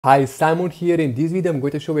Hi, Simon here. In this video, I'm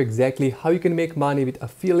going to show you exactly how you can make money with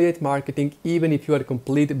affiliate marketing even if you are a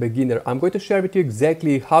complete beginner. I'm going to share with you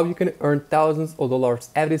exactly how you can earn thousands of dollars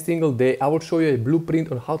every single day. I will show you a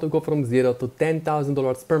blueprint on how to go from zero to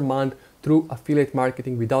 $10,000 per month through affiliate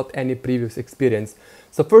marketing without any previous experience.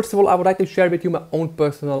 So first of all, I would like to share with you my own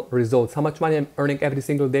personal results, how much money I'm earning every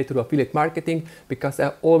single day through affiliate marketing, because I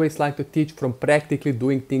always like to teach from practically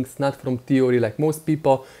doing things, not from theory like most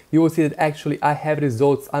people. You will see that actually I have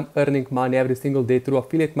results. I'm earning money every single day through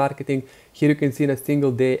affiliate marketing. Here you can see in a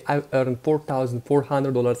single day, I earned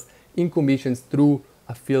 $4,400 in commissions through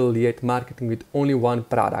affiliate marketing with only one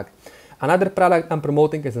product. Another product I'm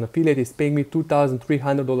promoting as an affiliate is paying me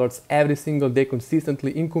 $2,300 every single day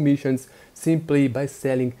consistently in commissions simply by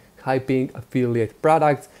selling high-paying affiliate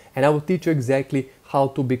products, and I will teach you exactly how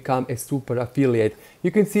to become a super affiliate.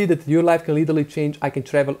 You can see that your life can literally change. I can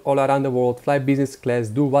travel all around the world, fly business class,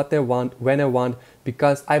 do what I want, when I want,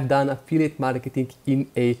 because I've done affiliate marketing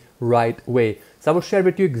in a right way. So I will share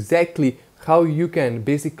with you exactly how you can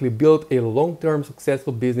basically build a long-term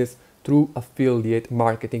successful business through affiliate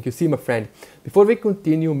marketing. You see, my friend, before we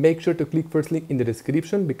continue, make sure to click first link in the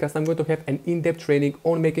description because I'm going to have an in-depth training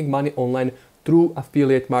on making money online through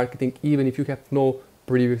affiliate marketing even if you have no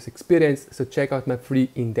previous experience. So check out my free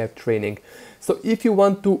in-depth training. So if you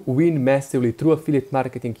want to win massively through affiliate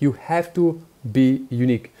marketing, you have to be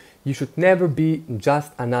unique. You should never be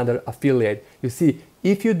just another affiliate. You see,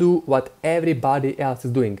 if you do what everybody else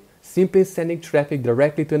is doing, simply sending traffic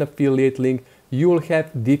directly to an affiliate link, you will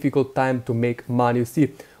have difficult time to make money. You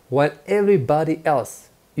see, while everybody else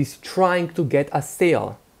is trying to get a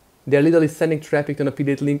sale, they're literally sending traffic to an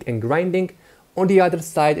affiliate link and grinding. On the other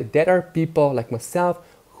side, there are people like myself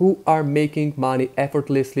who are making money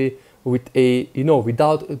effortlessly with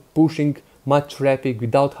without pushing much traffic,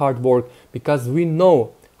 without hard work, because we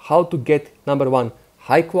know how to get, number one,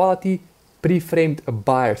 high quality pre-framed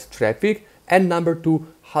buyers traffic, and number two,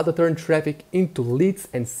 how to turn traffic into leads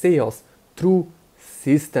and sales through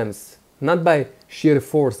systems, not by sheer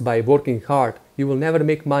force, by working hard. You will never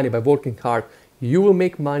make money by working hard. You will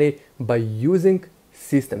make money by using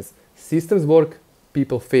systems. Systems work,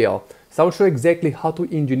 people fail. So I'll show you exactly how to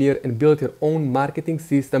engineer and build your own marketing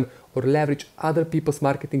system or leverage other people's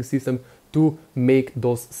marketing system to make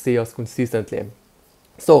those sales consistently.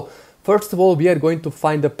 So first of all, we are going to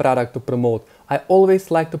find a product to promote. I always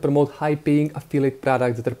like to promote high-paying affiliate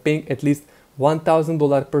products that are paying at least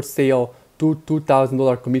 $1,000 per sale to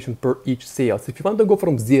 $2,000 commission per each sale. So if you want to go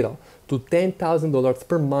from zero to $10,000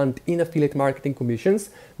 per month in affiliate marketing commissions,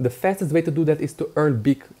 the fastest way to do that is to earn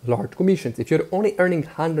big, large commissions. If you're only earning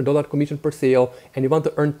 $100 commission per sale and you want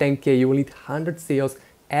to earn 10K, you will need 100 sales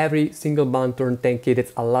every single month to earn 10K.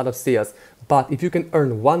 That's a lot of sales. But if you can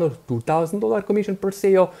earn $1,000 or $2,000 commission per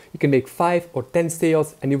sale, you can make 5 or 10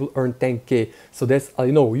 sales and you will earn 10K. So that's,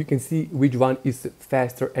 you can see which one is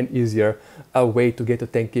faster and easier a way to get to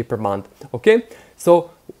 10K per month. Okay,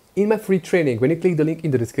 so in my free training, when you click the link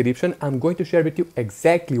in the description, I'm going to share with you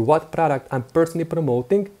exactly what product I'm personally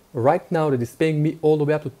promoting right now that is paying me all the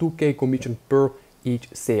way up to 2K commission per each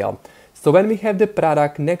sale. So when we have the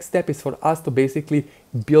product, next step is for us to basically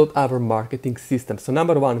build our marketing system. So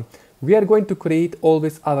number one, we are going to create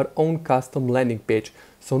always our own custom landing page.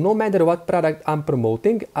 So no matter what product I'm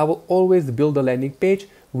promoting, I will always build a landing page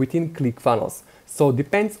within ClickFunnels. So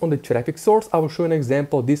depends on the traffic source. I will show an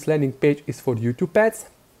example. This landing page is for YouTube ads.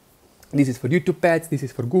 This is for YouTube ads. This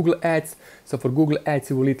is for Google ads. So for Google ads,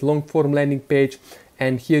 you will need long form landing page.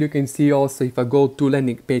 And here you can see also, if I go to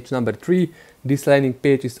landing page number 3, this landing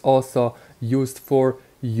page is also used for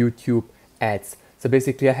YouTube ads. So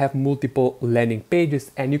basically I have multiple landing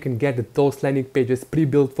pages and you can get those landing pages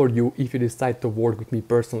pre-built for you if you decide to work with me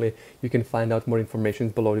personally. You can find out more information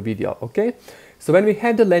below the video, okay? So when we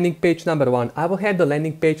have the landing page number 1, I will have the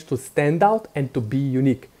landing page to stand out and to be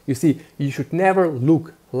unique. You see, you should never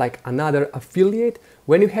look like another affiliate.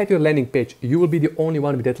 When you have your landing page, you will be the only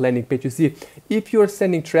one with that landing page. You see, if you are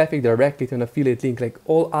sending traffic directly to an affiliate link like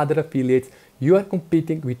all other affiliates, you are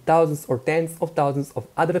competing with thousands or tens of thousands of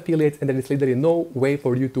other affiliates, and there is literally no way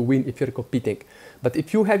for you to win if you're competing. But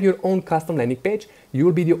if you have your own custom landing page, you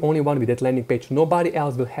will be the only one with that landing page. Nobody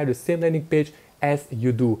else will have the same landing page as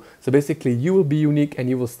you do. So basically you will be unique and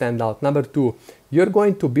you will stand out. Number 2, you're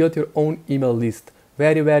going to build your own email list.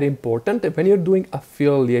 Very, very important when you're doing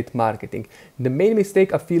affiliate marketing. The main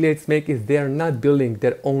mistake affiliates make is they're not building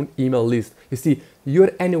their own email list. You see,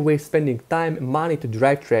 you're anyway spending time, money to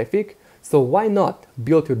drive traffic. So why not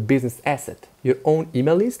build your business asset, your own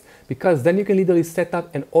email list? Because then you can literally set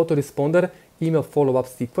up an autoresponder email follow-up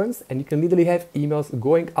sequence and you can literally have emails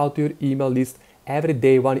going out to your email list every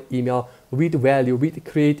day, one email with value, with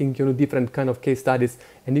creating, you know, different kind of case studies,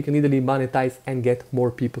 and you can literally monetize and get more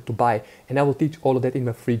people to buy. And I will teach all of that in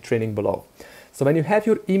my free training below. So when you have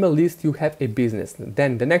your email list, you have a business.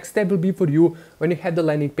 Then the next step will be for you, when you have the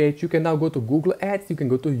landing page, you can now go to Google Ads, you can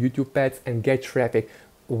go to YouTube Ads and get traffic.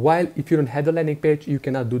 While if you don't have the landing page, you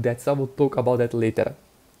cannot do that. So I will talk about that later.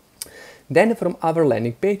 Then from our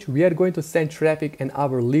landing page, we are going to send traffic and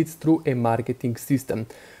our leads through a marketing system.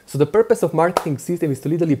 So the purpose of marketing system is to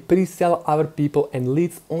literally pre-sell our people and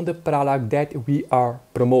leads on the product that we are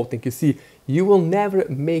promoting. You see, you will never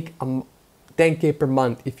make 10K per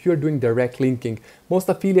month if you're doing direct linking. Most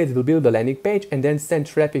affiliates will build a landing page and then send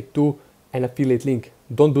traffic to an affiliate link.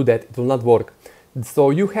 Don't do that, it will not work.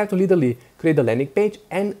 So you have to literally create a landing page,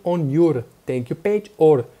 and on your thank you page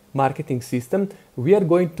or marketing system, we are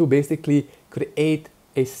going to basically create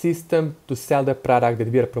a system to sell the product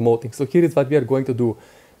that we are promoting. So here is what we are going to do.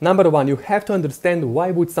 Number one, you have to understand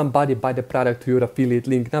why would somebody buy the product through your affiliate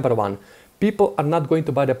link. Number one, people are not going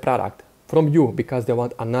to buy the product from you because they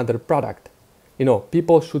want another product. You know,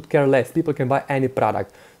 people should care less. People can buy any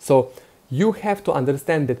product. So you have to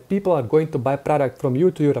understand that people are going to buy product from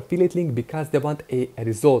you to your affiliate link because they want a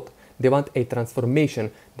result. They want a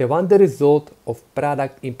transformation. They want the result of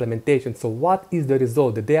product implementation. So what is the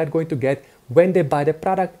result that they are going to get when they buy the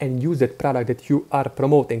product and use that product that you are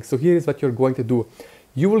promoting? So here is what you're going to do.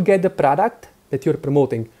 You will get the product that you're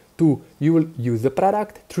promoting. 2, you will use the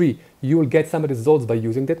product. 3, you will get some results by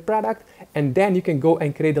using that product. And then you can go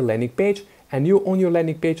and create a landing page. And you on your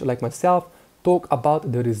landing page, like myself, talk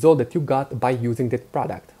about the result that you got by using that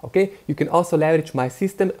product. Okay? You can also leverage my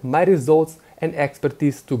system, my results, and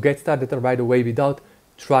expertise to get started right away without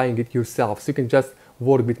trying it yourself. So you can just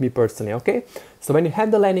work with me personally, okay? So when you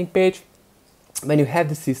have the landing page, when you have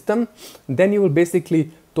the system, then you will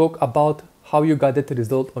basically talk about how you got that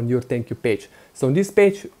result on your thank you page. So on this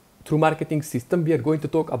page, through marketing system, we are going to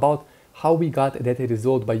talk about how we got that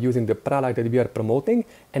result by using the product that we are promoting.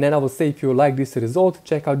 And then I will say, if you like this result,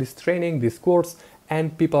 check out this training, this course,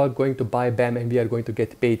 and people are going to buy BAM and we are going to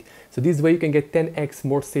get paid. So this way you can get 10x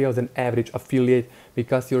more sales than average affiliate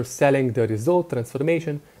because you're selling the result,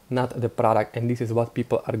 transformation, not the product. And this is what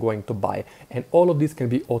people are going to buy. And all of this can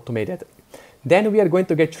be automated. Then we are going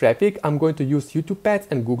to get traffic. I'm going to use YouTube Ads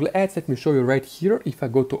and Google Ads. Let me show you right here. If I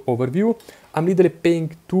go to overview, I'm literally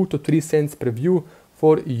paying 2 to 3 cents per view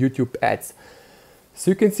for YouTube Ads. So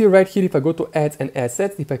you can see right here, if I go to ads and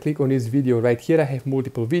assets, if I click on this video right here, I have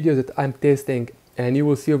multiple videos that I'm testing, and you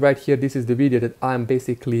will see right here, this is the video that I'm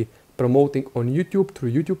basically promoting on YouTube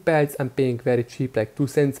through YouTube Ads. I'm paying very cheap, like 2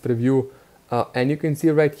 cents per view. And you can see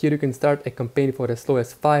right here, you can start a campaign for as low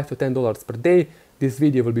as $5 to $10 per day. This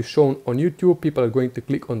video will be shown on YouTube. People are going to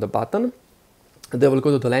click on the button. They will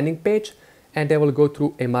go to the landing page and they will go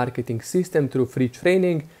through a marketing system, through free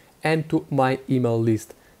training, and to my email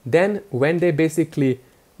list. Then when they basically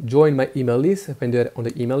join my email list, when they're on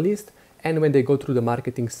the email list, and when they go through the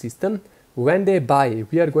marketing system, when they buy,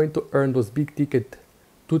 we are going to earn those big ticket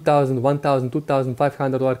 $2,000, $1,000,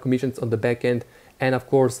 $2,500 commissions on the back end. And of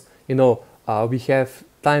course, you know, we have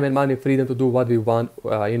time and money freedom to do what we want,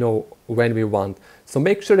 you know, when we want. So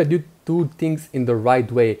make sure that you do things in the right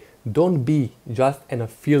way. Don't be just an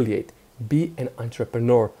affiliate. Be an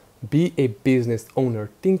entrepreneur. Be a business owner.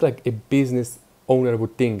 Think like a business owner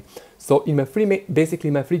would think. So in my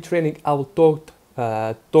basically my free training, I will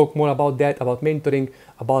talk more about that, about mentoring,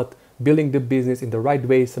 about building the business in the right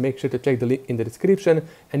way. So make sure to check the link in the description,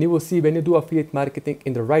 and you will see when you do affiliate marketing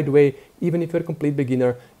in the right way, even if you're a complete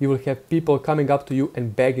beginner, you will have people coming up to you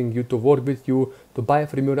and begging you to work with you, to buy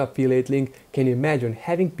from your affiliate link. Can you imagine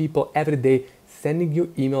having people every day sending you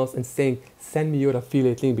emails and saying, send me your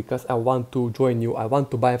affiliate link because I want to join you, I want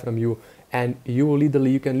to buy from you, and you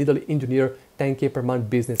can literally engineer 10K per month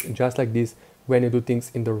business just like this when you do things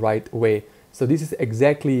in the right way. So this is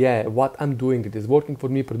exactly what I'm doing. It is working for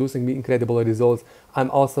me, producing me incredible results.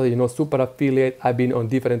 I'm also, you know, super affiliate. I've been on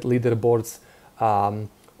different leaderboards,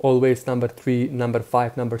 always number 3, number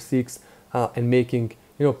 5, number 6, and making,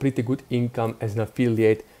 you know, pretty good income as an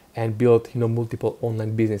affiliate and build, you know, multiple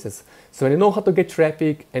online businesses. So when you know how to get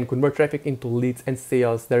traffic and convert traffic into leads and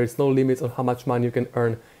sales, there is no limits on how much money you can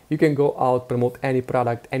earn. You can go out, promote any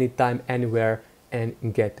product, anytime, anywhere, and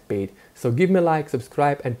get paid. So give me a like,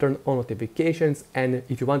 subscribe, and turn on notifications. And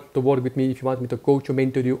if you want to work with me, if you want me to coach or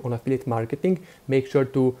mentor you on affiliate marketing, make sure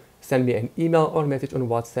to send me an email or message on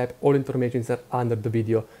WhatsApp. All information is under the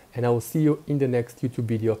video, and I will see you in the next YouTube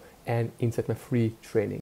video and inside my free training.